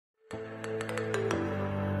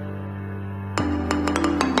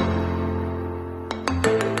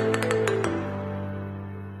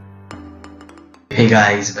Hey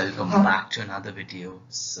guys, welcome back to another video.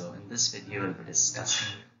 So in this video we'll be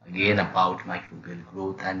discussing again about microbial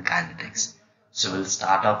growth and kinetics. So we'll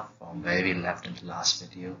start off from where we left in the last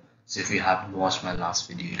video. So if you haven't watched my last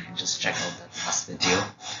video, you can just check out that last video.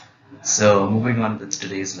 So moving on with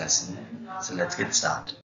today's lesson. So let's get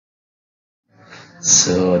started.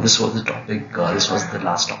 So this was the topic, this was the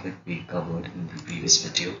last topic we covered in the previous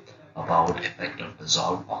video about effect of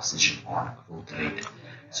dissolved oxygen on growth rate.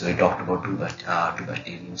 So we talked about two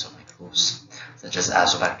bacteriums or microbes such as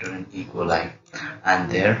Azobacter and E. coli and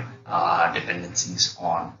their dependencies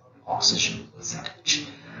on oxygen percentage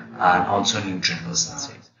and also nutrient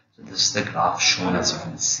percentage. So this is the graph shown as you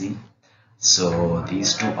can see. So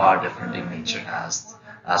these two are different in nature, as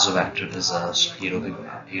Azobacter is a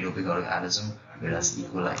aerobic organism, whereas E.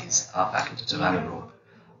 coli is a facultative anaerobe.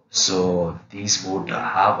 So these both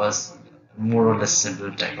have a more or less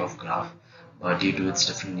similar type of graph, but due to its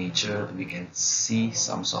different nature, we can see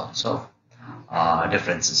some sorts of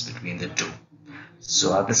differences between the two.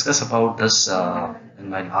 So I've discussed about this in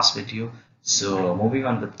my last video. So moving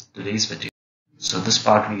on with today's video. So this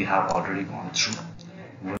part we have already gone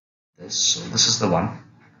through. So this is the one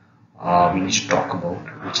we need to talk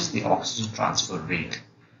about, which is the oxygen transfer rate.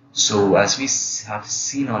 So as we have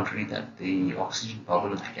seen already that the oxygen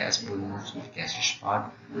bubble of the gas bubble moves with the gaseous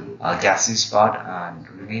part and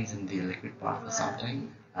remains in the liquid part for some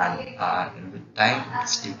time, and with time it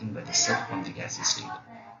is taken by the cell from the gaseous state.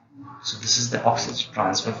 So this is the oxygen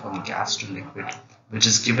transfer from gas to liquid, which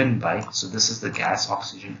is given by, so this is the gas,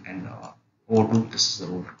 oxygen, and O2, this is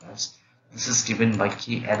the O2 gas. This is given by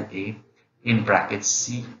KLA in brackets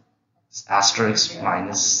C asterisk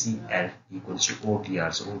minus CL equals to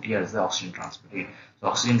OTR. So OTR is the oxygen transfer rate. So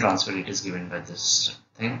oxygen transfer rate is given by this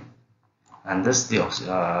thing, and this the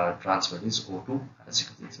transfer is O2. As you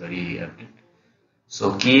can see, it's very evident.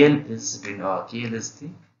 So KL is the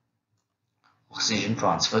oxygen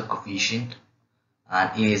transfer coefficient,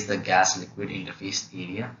 and A is the gas liquid interface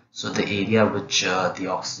area. So the area which the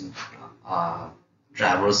oxygen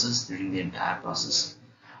traverses during the entire process.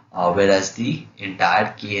 Whereas the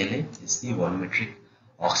entire KLA is the volumetric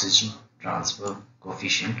oxygen transfer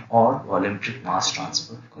coefficient or volumetric mass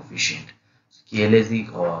transfer coefficient. So KLA is the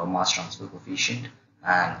mass transfer coefficient,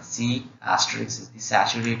 and C asterisk is the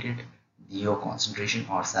saturated DO concentration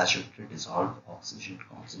or saturated dissolved oxygen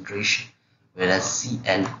concentration, whereas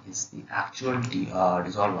CL is the actual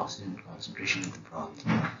dissolved oxygen concentration in the broth.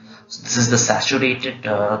 So this is the saturated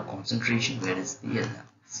concentration, whereas the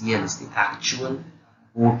CL is the actual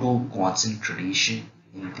O2 concentration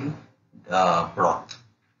in the broth,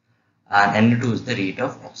 and N2 is the rate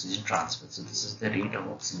of oxygen transfer. So this is the rate of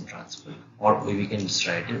oxygen transfer, or we can just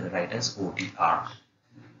write as OTR.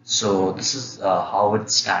 So this is how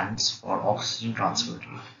it stands for oxygen transfer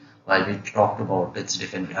rate. While we talked about its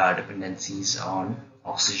different dependencies on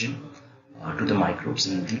oxygen to the microbes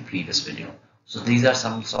in the previous video. So these are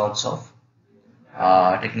some sorts of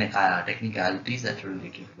technicalities that are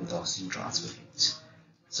related with oxygen transfer rates.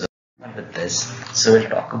 With this, so we'll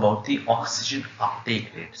talk about the oxygen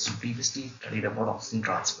uptake rate. So previously studied about oxygen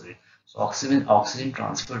transfer rate. So oxygen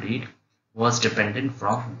transfer rate was dependent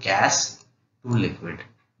from gas to liquid,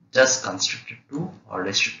 just constricted to or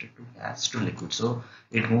restricted to gas to liquid. So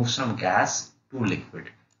it moves from gas to liquid.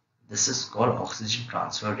 This is called oxygen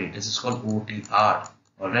transfer rate. This is called OTR,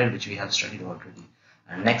 alright, which we have studied already.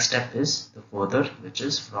 And next step is the further, which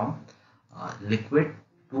is from liquid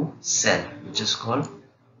to cell, which is called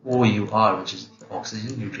OUR, which is the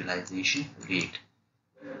oxygen utilization rate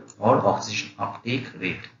or oxygen uptake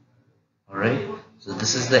rate. Alright, so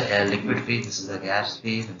this is the liquid phase, this is the gas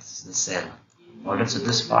phase, and this is the cell. Alright, so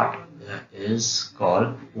this part is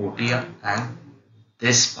called OTR, and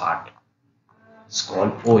this part is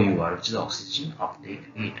called OUR, which is oxygen uptake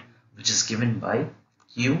rate, which is given by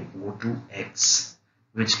QO2x,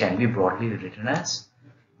 which can be broadly written as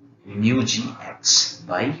mu Gx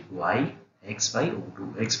by Y x by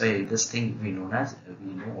O2. X by this thing we know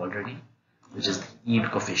already, which is the yield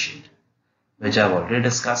coefficient, which I've already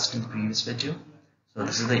discussed in the previous video. So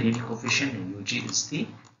this is the yield coefficient, and Ug is the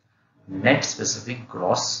net specific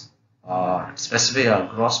gross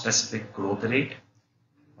specific growth rate.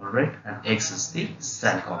 Alright, and X is the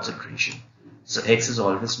cell concentration. So X is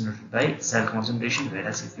always denoted by cell concentration,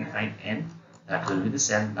 whereas if we find N, that will be the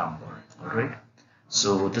cell number. Alright.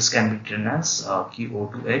 So this can be written as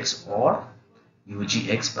QO2x or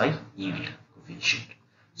UGX by yield coefficient.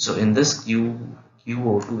 So in this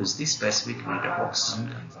QO2 is the specific rate of oxygen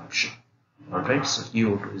consumption. Alright, so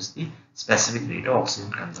QO2 is the specific rate of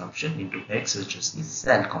oxygen consumption into X, which is the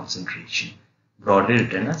cell concentration, broadly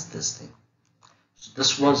written as this thing. So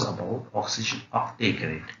this was about oxygen uptake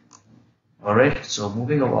rate. Alright, so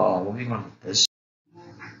moving on with this.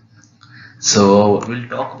 So we'll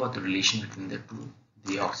talk about the relation between the two,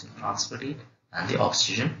 the oxygen transfer rate and the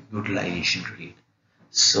oxygen utilization rate.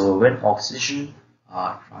 So when oxygen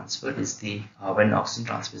transfer is the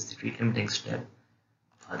rate limiting step,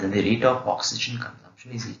 then the rate of oxygen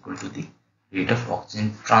consumption is equal to the rate of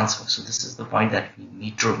oxygen transfer. So this is the point that we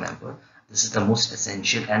need to remember. This is the most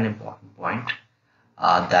essential and important point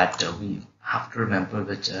that we have to remember,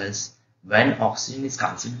 which is when oxygen is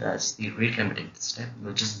considered as the rate limiting step,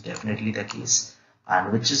 which is definitely the case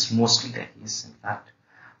and which is mostly the case in fact.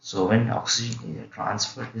 So when oxygen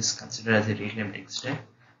transfer is considered as the rate limiting step,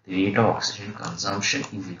 the rate of oxygen consumption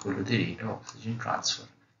is equal to the rate of oxygen transfer.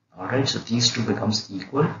 Alright, so these two becomes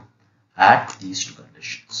equal at these two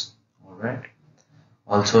conditions. Alright.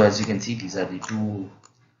 Also, as you can see, these are the two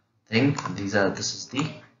things. This is the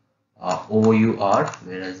OUR,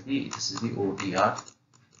 whereas this is the OTR.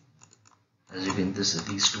 As you can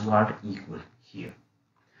see, these two are equal here.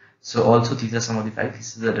 So also these are some of the facts.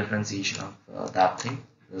 This is the differentiation of that thing,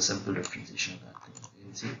 the simple differentiation of that thing. You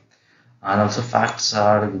can see. And also facts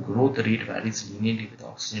are the growth rate varies linearly with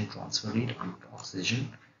oxygen transfer rate and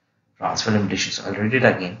oxygen transfer limitation. So I'll read it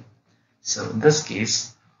again. So in this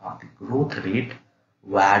case, the growth rate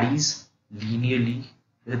varies linearly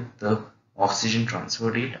with the oxygen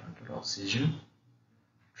transfer rate under oxygen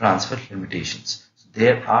transfer limitations. So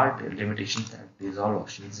there are limitations that dissolved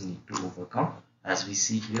oxygens need to overcome, as we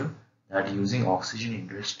see here, that using oxygen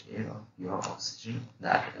enriched air or pure oxygen,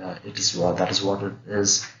 that is what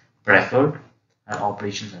is preferred, and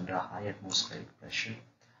operations under high atmospheric pressure.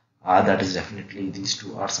 That is definitely, these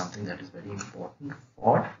two are something that is very important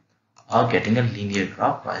for getting a linear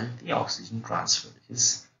graph while the oxygen transfer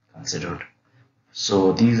is considered.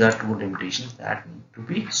 So these are two limitations that need to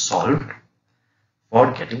be solved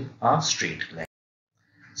for getting a straight line.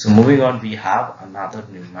 So moving on, we have another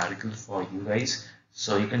numerical for you guys.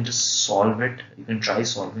 So you can just solve it. You can try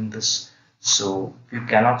solving this. So if you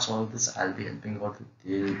cannot solve this, I'll be helping out with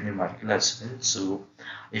the numerical as well. So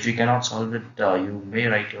if you cannot solve it, you may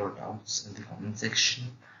write your doubts in the comment section.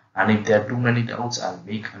 And if there are too many doubts, I'll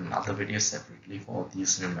make another video separately for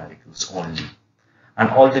these numericals only. And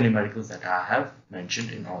all the numericals that I have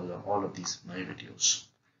mentioned in all of these my videos.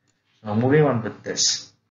 Now moving on with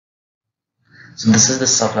this. So this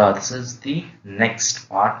is the next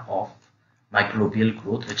part of microbial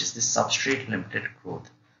growth, which is the substrate limited growth.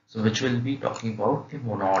 So which will be talking about the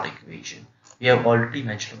monod equation. We have already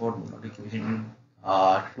mentioned about monod equation in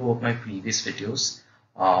two of my previous videos.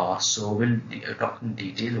 So we'll talk in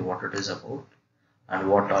detail what it is about and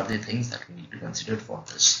what are the things that we need to consider for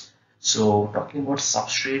this. So talking about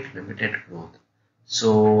substrate limited growth.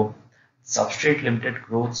 So substrate limited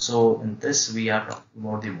growth. So in this we are talking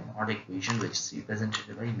about the monod equation, which is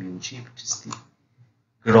represented by mu g, which is the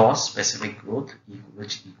gross specific growth,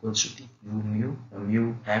 which equals to the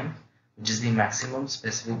mu m, which is the maximum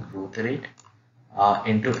specific growth rate,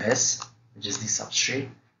 into S, which is the substrate,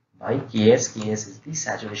 by Ks. Ks is the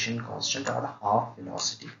saturation constant or half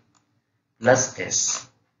velocity, plus S.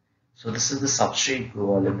 So this is the substrate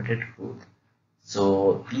limited growth.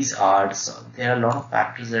 So there are a lot of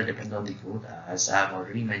factors that depend on the growth, as I have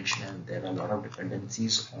already mentioned, and there are a lot of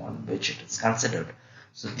dependencies on which it is considered.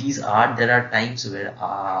 So there are times where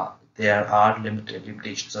there are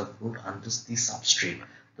limitations of growth under the substrate.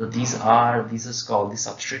 So these is called the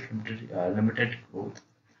substrate limited growth.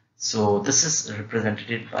 So this is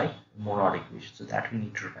represented by monod equation. So that we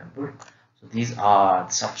need to remember. So these are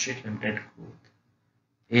substrate limited growth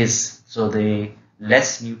is, so the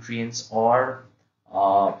less nutrients or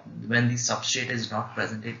when the substrate is not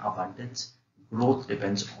present in abundance, growth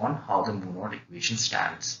depends on how the monod equation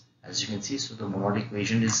stands. As you can see, so the monod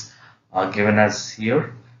equation is given as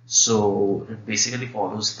here. So it basically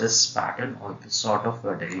follows this pattern or this sort of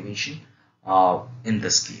derivation in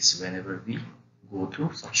this case whenever we go through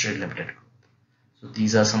substrate limited growth. So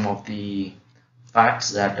these are some of the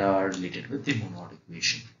facts that are related with the monod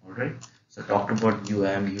equation. Alright, so talked about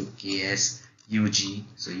Ks, Ug.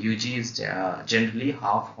 So Ug is generally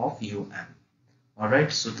half of Um.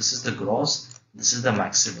 Alright, so this is the gross, this is the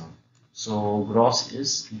maximum. So gross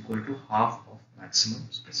is equal to half of maximum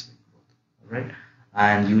specific growth. Alright,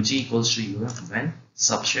 and Ug equals to Um when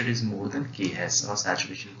substrate is more than Ks or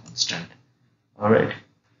saturation constant. Alright,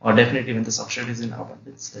 or definitely when the substrate is in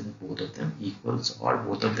abundance, then both of them equals or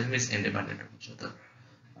both of them is independent of each other.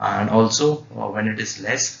 And also when it is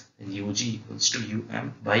less, then Ug equals to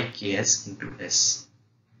Um by Ks into S.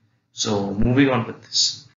 So moving on with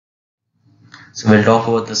this. So we'll talk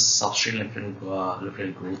about the substrate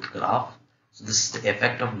limited growth graph. So this is the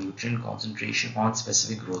effect of nutrient concentration on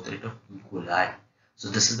specific growth rate of E. coli. So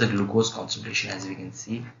this is the glucose concentration, as we can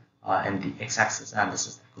see, in the x-axis, and this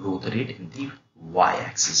is the growth rate in the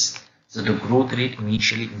y-axis. So the growth rate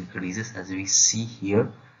initially increases, as we see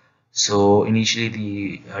here. So initially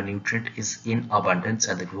the nutrient is in abundance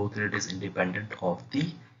and the growth rate is independent of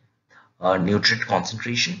the nutrient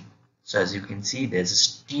concentration. So as you can see, there's a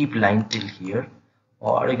steep line till here,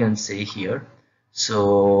 or you can say here.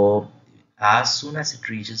 So as soon as it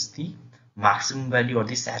reaches the maximum value or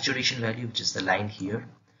the saturation value, which is the line here,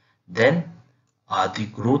 then the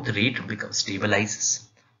growth rate becomes stabilizes,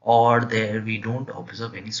 or there we don't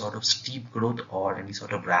observe any sort of steep growth or any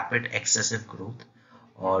sort of rapid excessive growth,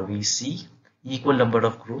 or we see equal number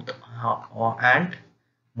of growth and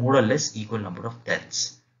more or less equal number of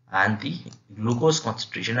deaths. And the glucose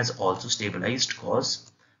concentration has also stabilized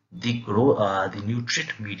because the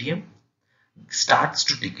nutrient medium starts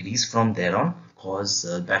to decrease from there on, because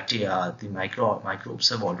bacteria, the microbes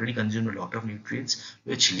have already consumed a lot of nutrients,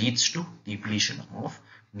 which leads to depletion of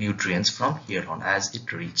nutrients from here on as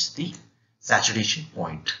it reaches the saturation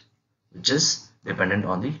point, which is dependent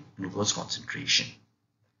on the glucose concentration.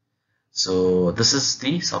 So this is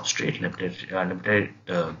the substrate limited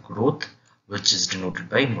growth, which is denoted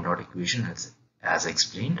by Monod equation as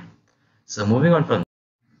explained. So moving on from,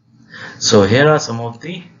 so here are some of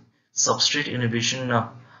the substrate inhibition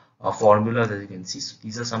formulas that you can see. So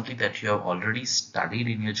these are something that you have already studied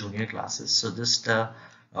in your junior classes. So just a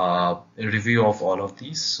review of all of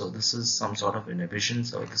these. So this is some sort of inhibition.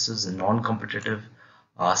 So this is a non-competitive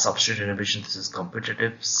substrate inhibition. This is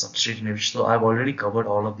competitive substrate inhibition. So I've already covered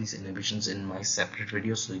all of these inhibitions in my separate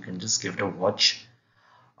videos, so you can just give it a watch.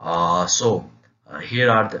 Here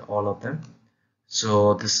are all of them.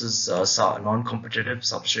 So this is non-competitive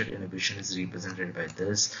substrate inhibition is represented by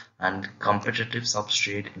this, and competitive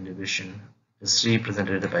substrate inhibition is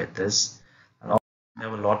represented by this. And we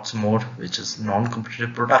have lots more, which is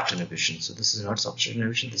non-competitive product inhibition. So this is not substrate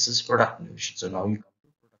inhibition, this is product inhibition. So now you come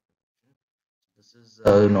to product inhibition. This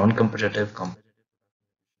is non-competitive, competitive.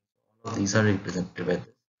 All of these are represented by this.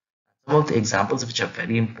 Some of the examples which are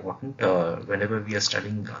very important whenever we are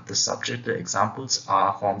studying this subject, the examples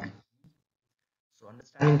are from the, so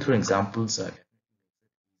understanding through examples are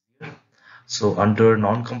easier. So under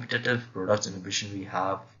non-competitive products inhibition, we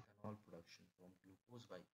have ethanol production from glucose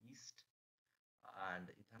by yeast, and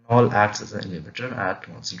ethanol acts as an inhibitor at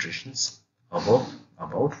concentrations above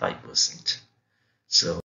about 5%.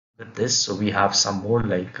 So with this, so we have some more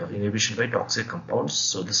like inhibition by toxic compounds.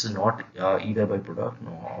 So this is not either by product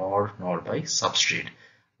nor by substrate,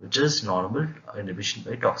 which is normal inhibition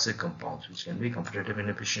by toxic compounds, which can be competitive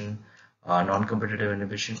inhibition, non-competitive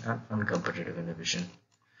inhibition, and uncompetitive inhibition.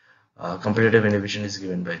 Competitive inhibition is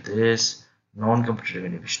given by this, non-competitive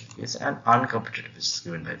inhibition is, and uncompetitive is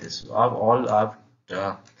given by this. So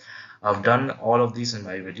I've done all of these in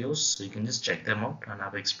my videos, so you can just check them out, and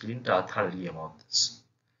I've explained thoroughly about this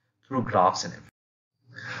through graphs and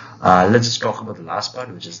everything. Let's just talk about the last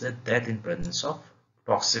part, which is the death in presence of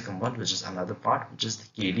toxic compound, which is another part, which is the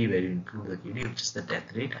KD, where you include the KD, which is the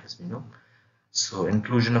death rate, as we know. So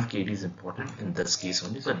inclusion of KD is important in this case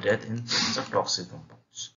only. So death in presence of toxic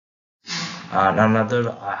compounds. And another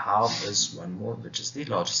I have is one more, which is the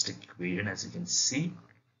logistic equation, as you can see.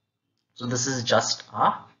 So this is just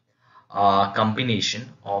a combination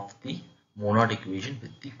of the Monod equation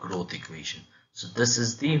with the growth equation. So this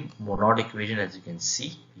is the Monod equation, as you can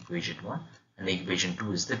see, equation 1, and equation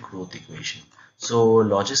 2 is the growth equation. So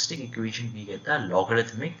logistic equation, we get the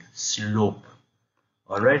logarithmic slope.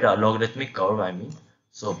 Alright, a logarithmic curve, I mean.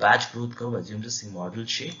 So batch growth curve assumes a sinusoidal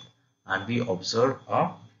shape, and we observe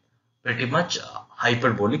a pretty much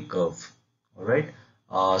hyperbolic curve. Alright,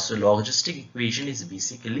 so logistic equation is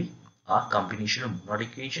basically a combination of Monod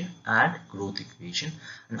equation and growth equation,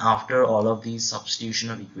 and after all of these substitution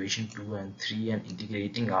of equation 2 and 3 and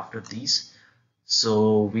integrating after these,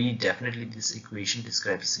 so we definitely, this equation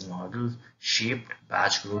describes a sinusoidal shaped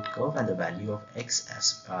batch growth curve, and the value of x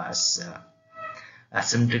as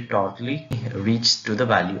asymptotically reached to the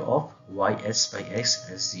value of ys by x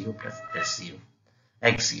s0 plus s0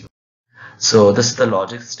 x0. So this is the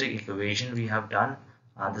logistic equation we have done,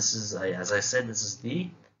 and this is, as I said, this is the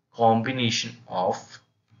combination of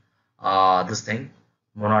this thing,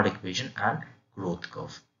 Monod equation and growth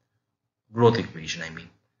equation, I mean.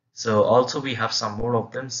 So also we have some more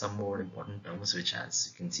of them, some more important terms, which, as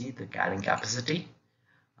you can see, the carrying capacity,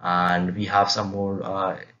 and we have some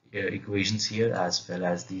more equations here, as well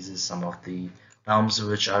as these is some of the terms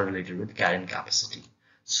which are related with carrying capacity.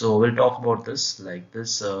 So we'll talk about this like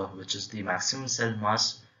this, which is the maximum cell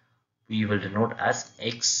mass we will denote as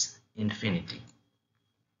x infinity,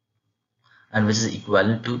 and which is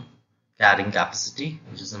equivalent to carrying capacity,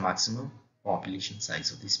 which is the maximum population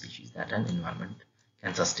size of the species that an environment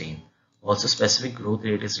can sustain. Also, specific growth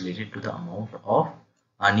rate is related to the amount of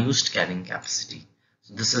unused carrying capacity.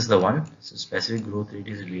 So this is the one. So specific growth rate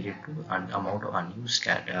is related to an amount of unused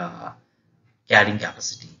carrying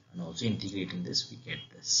capacity, and also integrating this we get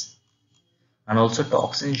this. And also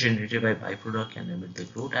toxins generated by byproduct can limit the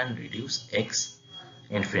growth and reduce X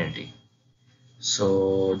infinity.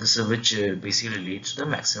 So this is which basically leads to the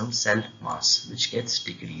maximum cell mass, which gets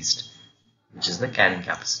decreased, which is the carrying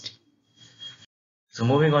capacity. So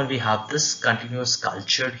moving on, we have this continuous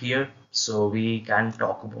culture here. So we can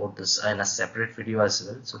talk about this in a separate video as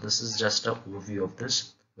well. So this is just an overview of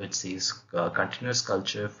this, which says continuous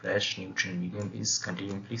culture, fresh nutrient medium is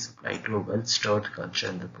continually supplied to a well-stirred culture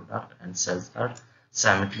in the product, and cells are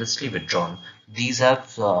simultaneously withdrawn. These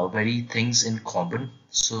have very things in common,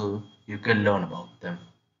 so you can learn about them.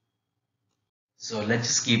 So let's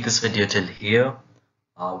just keep this video till here.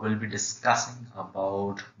 We'll be discussing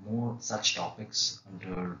about more such topics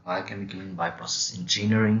under biochemical and bioprocess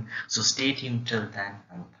engineering. So stay tuned till then,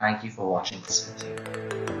 and thank you for watching this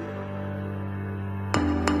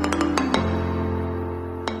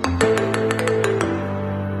video.